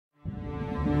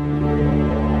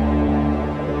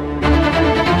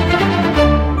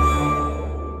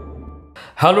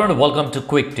Hello and welcome to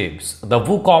Quick Tips, the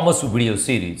WooCommerce video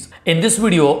series. In this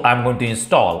video, I'm going to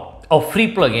install a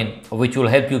free plugin which will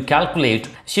help you calculate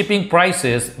shipping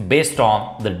prices based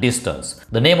on the distance.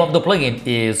 The name of the plugin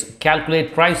is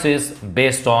Calculate Prices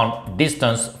Based on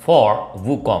Distance for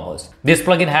WooCommerce. This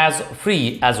plugin has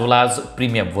free as well as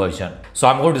premium version. So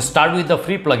I'm going to start with the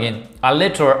free plugin and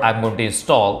later I'm going to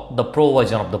install the pro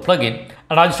version of the plugin,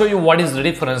 and I'll show you what is the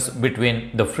difference between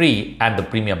the free and the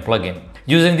premium plugin.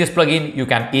 Using this plugin, you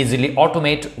can easily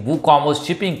automate WooCommerce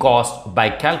shipping costs by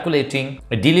calculating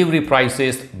delivery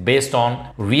prices based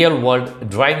on real-world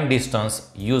driving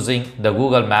distance using the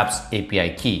Google Maps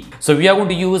API key. So we are going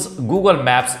to use Google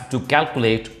Maps to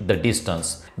calculate the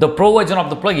distance. The pro version of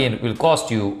the plugin will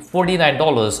cost you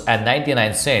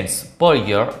 $49.99 per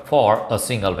year for a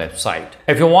single website.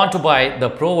 If you want to buy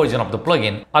the pro version of the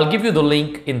plugin, I'll give you the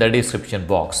link in the description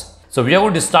box. So we are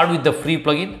going to start with the free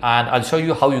plugin and I'll show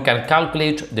you how you can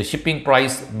calculate the shipping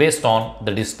price based on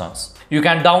the distance. You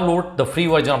can download the free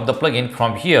version of the plugin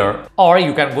from here, or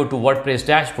you can go to WordPress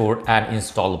dashboard and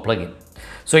install the plugin.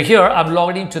 So here I'm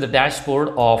logged into the dashboard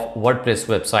of WordPress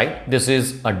website. This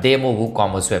is a demo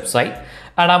WooCommerce website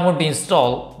and I'm going to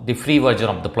install the free version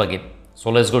of the plugin.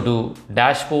 So let's go to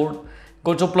dashboard,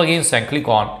 go to plugins and click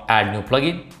on add new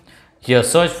plugin. Here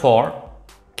search for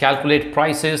Calculate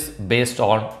Prices Based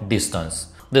on Distance.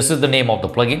 This is the name of the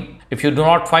plugin. If you do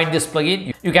not find this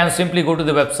plugin, you can simply go to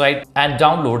the website and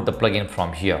download the plugin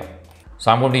from here. So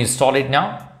I'm going to install it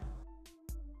now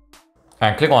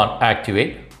and click on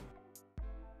activate.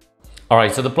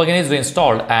 Alright, so the plugin is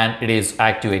installed and it is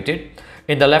activated.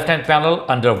 In the left hand panel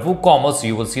under WooCommerce,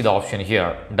 you will see the option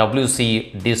here,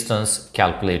 WC Distance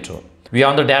Calculator. We are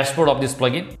on the dashboard of this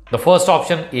plugin. The first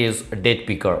option is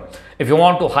Datepicker. If you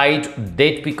want to hide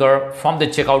Datepicker from the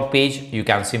checkout page, you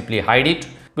can simply hide it.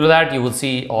 Below that, you will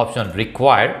see option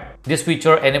required. This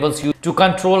feature enables you to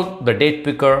control the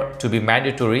Datepicker to be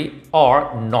mandatory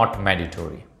or not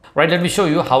mandatory. Right, let me show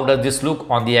you how does this look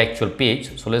on the actual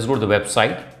page. So let's go to the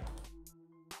website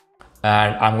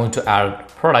and I'm going to add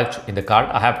product in the cart.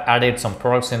 I have added some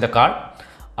products in the cart.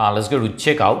 Let's go to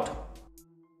checkout.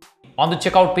 On the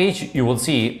checkout page, you will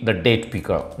see the date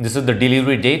picker. This is the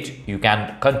delivery date. You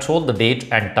can control the date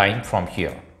and time from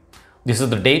here. This is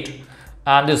the date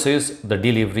and this is the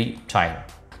delivery time.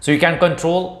 So you can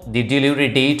control the delivery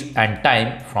date and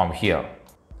time from here.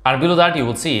 And below that, you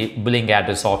will see billing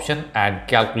address option and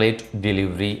calculate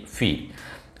delivery fee.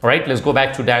 All right, let's go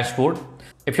back to dashboard.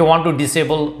 If you want to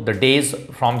disable the days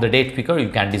from the date picker, you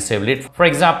can disable it. For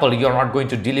example, you are not going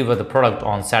to deliver the product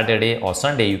on Saturday or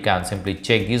Sunday, you can simply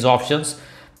check these options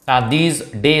and these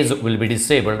days will be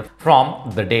disabled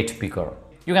from the date picker.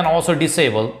 You can also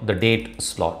disable the date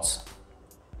slots.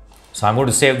 So I'm going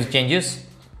to save the changes.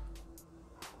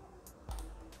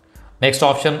 Next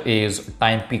option is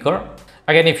Timepicker.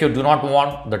 Again, if you do not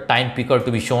want the Timepicker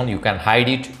to be shown, you can hide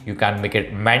it, you can make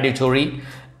it mandatory.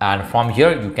 And from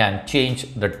here, you can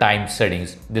change the time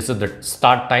settings. This is the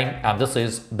start time and this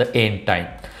is the end time.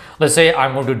 Let's say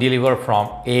I'm going to deliver from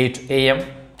 8 a.m.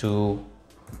 to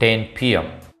 10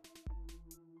 p.m.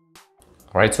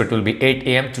 All right, so it will be 8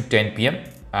 a.m. to 10 p.m.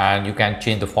 and you can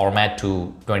change the format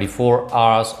to 24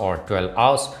 hours or 12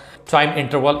 hours. Time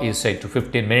interval is set to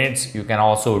 15 minutes. You can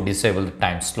also disable the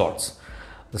time slots.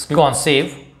 Let's click on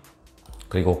save,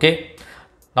 click OK.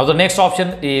 Now the next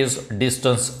option is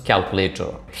Distance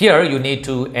Calculator. Here you need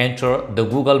to enter the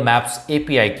Google Maps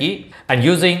API key, and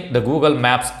using the Google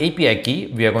Maps API key,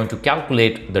 we are going to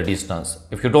calculate the distance.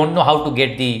 If you don't know how to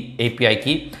get the API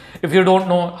key,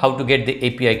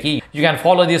 you can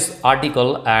follow this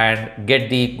article and get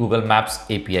the Google Maps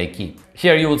API key.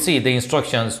 Here you will see the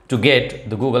instructions to get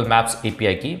the Google Maps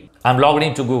API key. I'm logged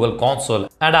into Google Console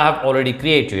and I have already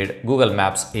created Google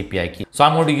Maps API key. So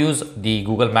I'm going to use the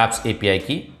Google Maps API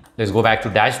key. Let's go back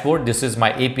to dashboard. This is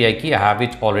my API key. I have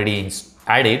it already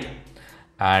added.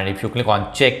 And if you click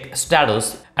on check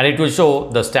status, and it will show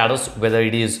the status whether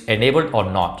it is enabled or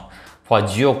not. For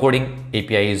geocoding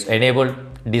API is enabled.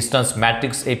 Distance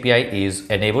Matrix API is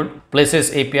enabled, Places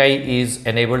API is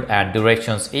enabled, and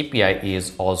Directions API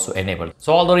is also enabled.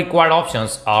 So all the required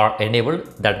options are enabled.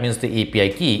 That means the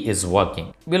API key is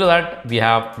working. Below that, we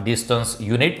have distance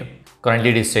unit.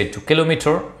 Currently it is set to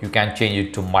kilometer. You can change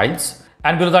it to miles.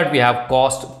 And below that, we have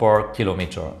cost per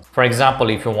kilometer. For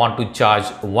example, if you want to charge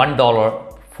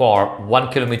 $1 for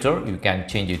 1 kilometer, you can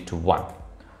change it to 1.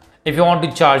 If you want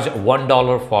to charge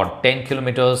 $1 for 10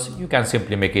 kilometers, you can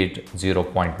simply make it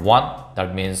 0.1.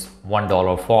 That means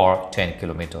 $1 for 10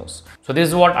 kilometers. So this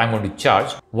is what I'm going to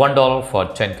charge, $1 for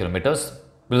 10 kilometers.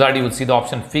 Below that, you will see the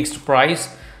option fixed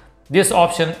price. This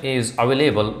option is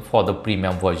available for the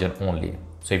premium version only.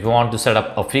 So if you want to set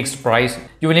up a fixed price,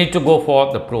 you will need to go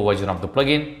for the pro version of the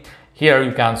plugin. Here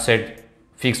you can set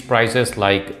fixed prices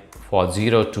like for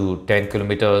 0 to 10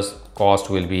 kilometers, cost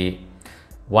will be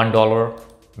 $1,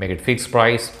 make it fixed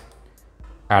price.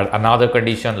 Add another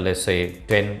condition, let's say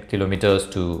 10 kilometers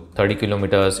to 30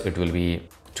 kilometers, it will be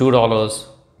 $2,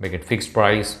 make it fixed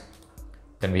price.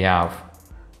 Then we have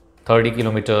 30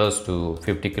 kilometers to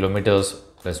 50 kilometers,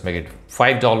 let's make it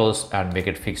 $5 and make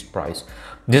it fixed price.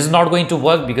 This is not going to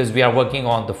work because we are working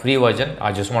on the free version.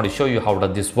 I just want to show you how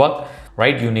does this work,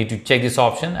 right? You need to check this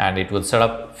option and it will set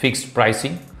up fixed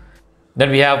pricing. Then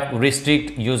we have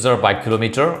restrict user by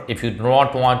kilometer. If you do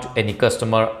not want any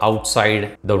customer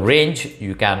outside the range,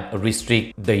 you can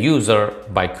restrict the user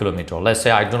by kilometer. Let's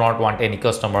say I do not want any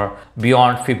customer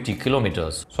beyond 50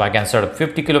 kilometers. So I can set up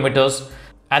 50 kilometers,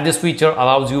 and this feature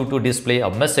allows you to display a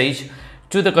message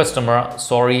to the customer,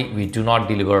 sorry, we do not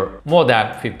deliver more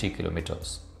than 50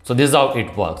 kilometers. So this is how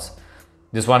it works.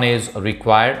 This one is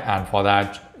required, and for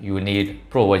that you will need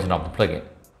pro version of the plugin.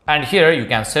 And here you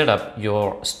can set up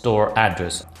your store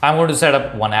address. I'm going to set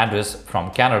up one address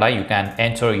from Canada. You can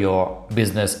enter your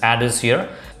business address here,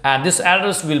 and this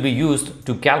address will be used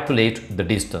to calculate the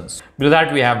distance. Below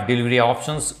that we have delivery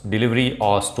options, delivery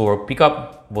or store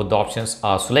pickup. Both the options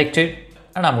are selected,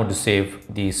 and I'm going to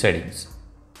save these settings.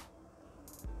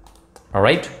 All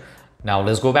right, now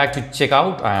let's go back to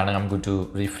checkout, and I'm going to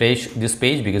refresh this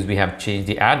page because we have changed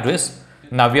the address.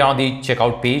 Now we are on the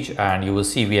checkout page, and you will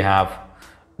see we have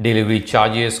delivery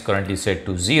charges currently set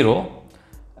to 0,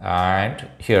 and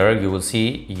here you will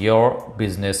see your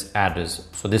business address.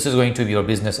 So this is going to be your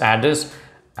business address,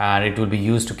 and it will be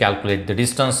used to calculate the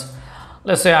distance.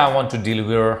 Let's say I want to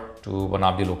deliver to one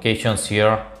of the locations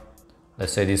here,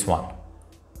 let's say this one,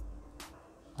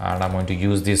 and I'm going to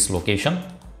use this location.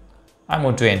 I'm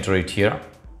going to enter it here.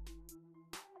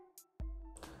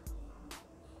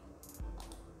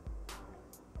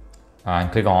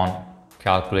 And click on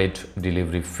calculate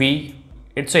delivery fee.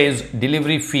 It says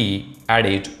delivery fee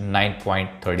added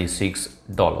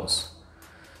 $9.36.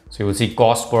 So you will see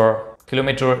cost per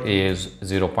kilometer is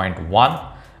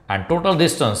 0.1 and total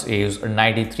distance is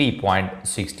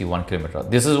 93.61 kilometer.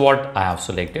 This is what I have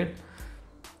selected.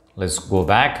 Let's go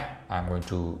back. I'm going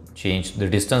to change the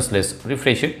distance. Let's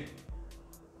refresh it.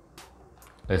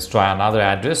 Let's try another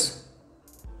address.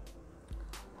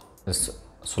 Let's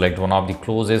select one of the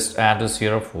closest address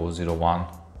here, 401. All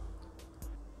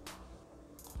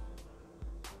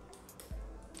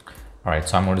right,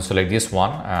 so I'm going to select this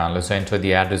one, and let's enter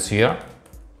the address here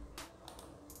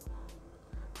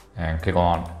and click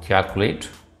on calculate.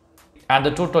 And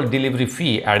the total delivery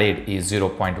fee added is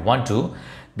 0.12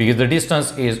 because the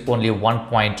distance is only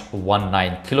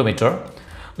 1.19 kilometer.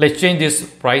 Let's change this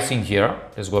pricing here.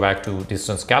 Let's go back to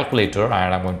distance calculator,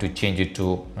 and I'm going to change it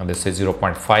to, let's say,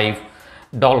 $0.5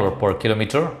 per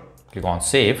kilometer. Click on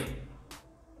save.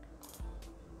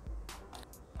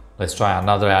 Let's try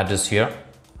another address here.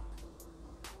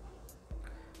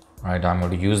 All right, I'm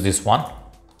going to use this one.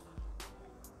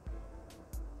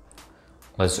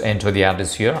 Let's enter the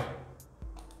address here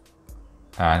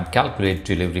and calculate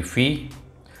delivery fee.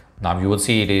 Now you will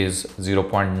see it is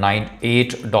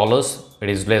 $0.98. It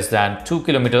is less than 2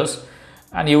 kilometers,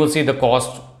 and you will see the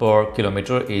cost per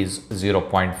kilometer is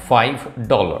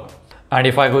 $0.5. And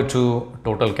if I go to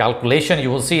total calculation,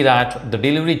 you will see that the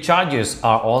delivery charges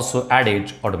are also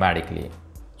added automatically.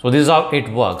 So this is how it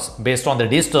works. Based on the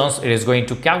distance, it is going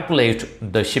to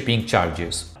calculate the shipping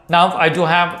charges. Now I do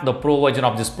have the pro version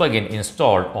of this plugin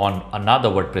installed on another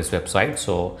WordPress website.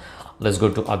 So let's go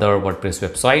to other WordPress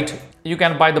website. You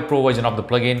can buy the pro version of the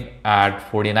plugin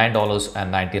at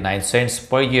 $49.99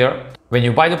 per year. When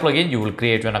you buy the plugin, you will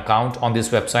create an account on this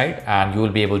website, and you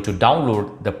will be able to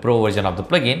download the pro version of the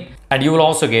plugin, and you will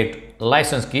also get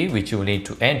license key which you will need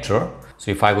to enter.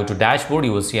 So if I go to dashboard,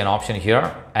 you will see an option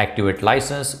here, activate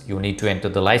license. You need to enter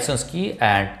the license key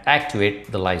and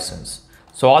activate the license.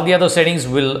 So all the other settings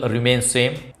will remain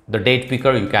same. The date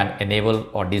picker, you can enable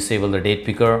or disable the date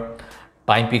picker.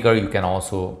 Time picker, you can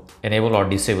also enable or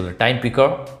disable the time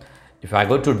picker. If I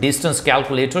go to distance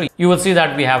calculator, you will see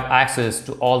that we have access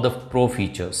to all the pro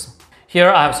features. Here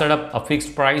I have set up a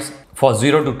fixed price. For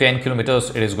 0 to 10 kilometers,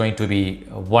 it is going to be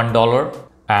 $1.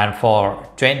 And for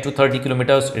 10 to 30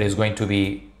 kilometers, it is going to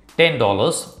be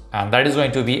 $10. And that is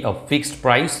going to be a fixed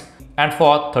price. And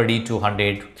for 30 to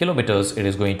 100 kilometers, it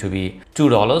is going to be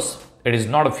 $2. It is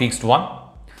not a fixed one.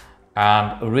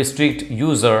 And restrict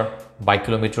user by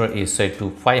kilometer is set to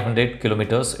 500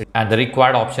 kilometers, and the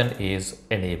required option is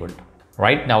enabled.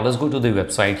 Right now, let's go to the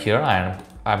website here, and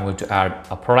I'm going to add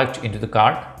a product into the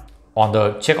cart. On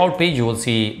the checkout page, you will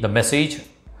see the message,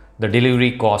 the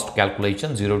delivery cost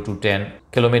calculation 0 to 10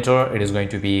 kilometer, it is going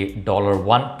to be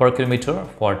 $1 per kilometer.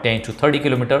 For 10 to 30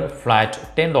 kilometer,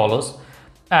 flat $10.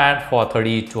 And for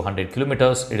 30 to 100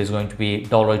 kilometers, it is going to be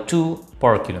 $2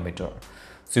 per kilometer.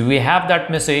 So we have that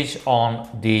message on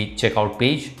the checkout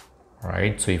page. All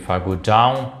right, so if I go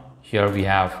down here, we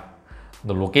have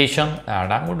the location,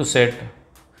 and I'm going to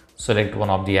select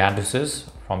one of the addresses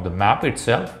from the map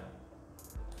itself.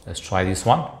 Let's try this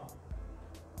one.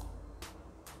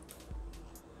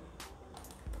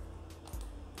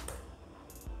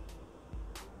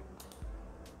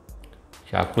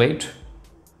 Calculate.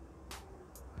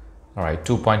 All right,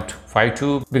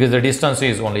 2.52, because the distance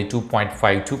is only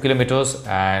 2.52 kilometers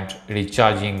and it is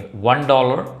charging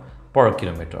 $1 per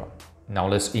kilometer. Now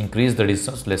let's increase the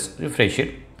distance. Let's refresh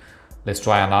it. Let's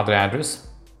try another address.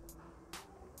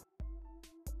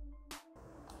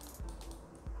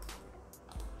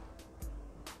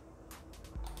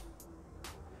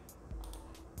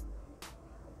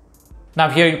 Now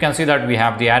here you can see that we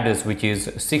have the address which is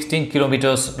 16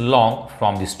 kilometers long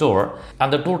from the store,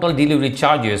 and the total delivery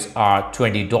charges are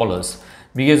 $20,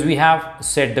 because we have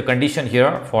set the condition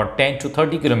here for 10 to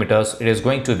 30 kilometers it is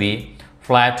going to be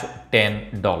flat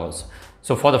 $10.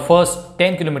 So for the first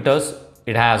 10 kilometers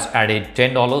it has added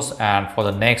 $10, and for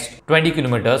the next 20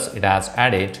 kilometers it has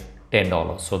added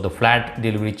 $10. So the flat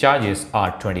delivery charges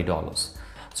are $20.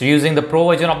 So using the pro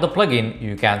version of the plugin,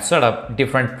 you can set up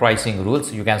different pricing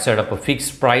rules. You can set up a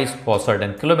fixed price for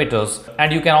certain kilometers,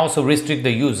 and you can also restrict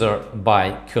the user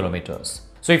by kilometers.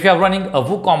 So if you are running a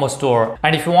WooCommerce store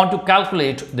and if you want to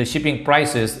calculate the shipping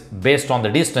prices based on the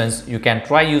distance, you can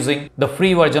try using the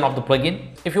free version of the plugin.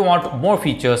 If you want more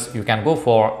features, you can go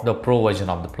for the pro version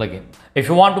of the plugin. If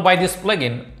you want to buy this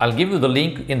plugin, I'll give you the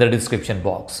link in the description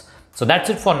box. So that's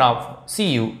it for now.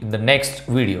 See you in the next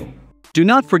video. Do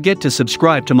not forget to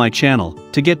subscribe to my channel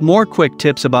to get more quick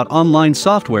tips about online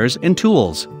softwares and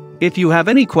tools. If you have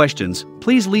any questions,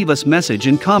 please leave us message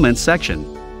in comments section.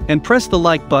 And press the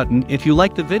like button if you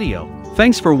like the video.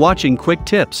 Thanks for watching Quick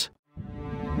Tips.